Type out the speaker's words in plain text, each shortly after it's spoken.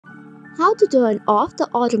How to turn off the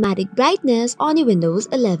automatic brightness on your Windows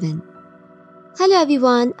 11. Hello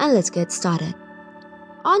everyone, and let's get started.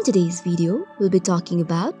 On today's video, we'll be talking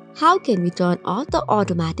about how can we turn off the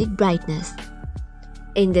automatic brightness.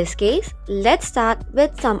 In this case, let's start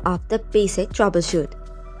with some of the basic troubleshoot.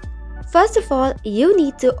 First of all, you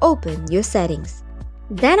need to open your settings.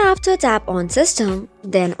 Then after, tap on System,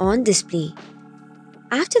 then on Display.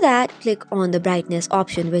 After that, click on the brightness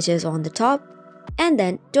option which is on the top, and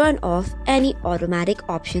then turn off any automatic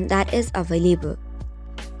option that is available.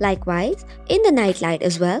 Likewise, in the night light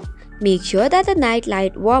as well, make sure that the night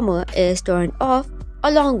light warmer is turned off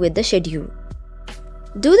along with the schedule.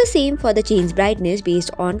 Do the same for the change brightness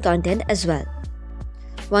based on content as well.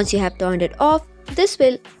 Once you have turned it off, this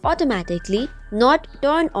will automatically not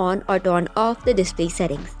turn on or turn off the display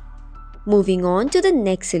settings. Moving on to the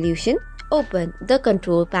next solution, open the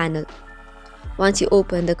control panel. Once you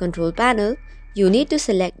open the control panel, you need to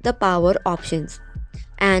select the power options.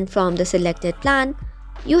 And from the selected plan,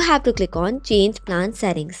 you have to click on Change Plan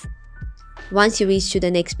Settings. Once you reach to the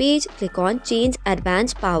next page, click on Change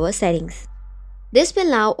Advanced Power Settings. This will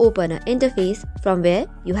now open an interface from where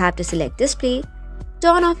you have to select Display,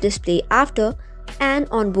 turn off Display after, and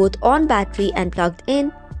on both on battery and plugged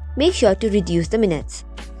in, make sure to reduce the minutes.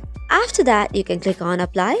 After that, you can click on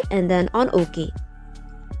Apply and then on OK.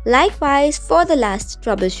 Likewise, for the last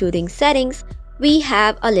troubleshooting settings, we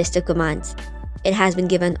have a list of commands. It has been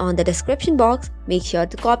given on the description box. Make sure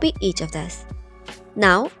to copy each of this.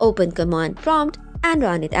 Now open Command Prompt and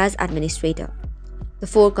run it as administrator. The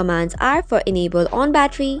 4 commands are for enable on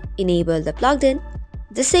battery, enable the plugged in,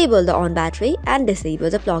 disable the on battery, and disable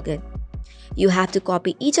the plug-in. You have to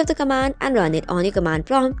copy each of the command and run it on your command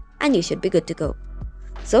prompt, and you should be good to go.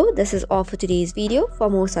 So this is all for today's video. For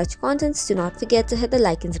more such contents, do not forget to hit the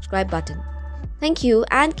like and subscribe button. Thank you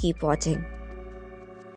and keep watching.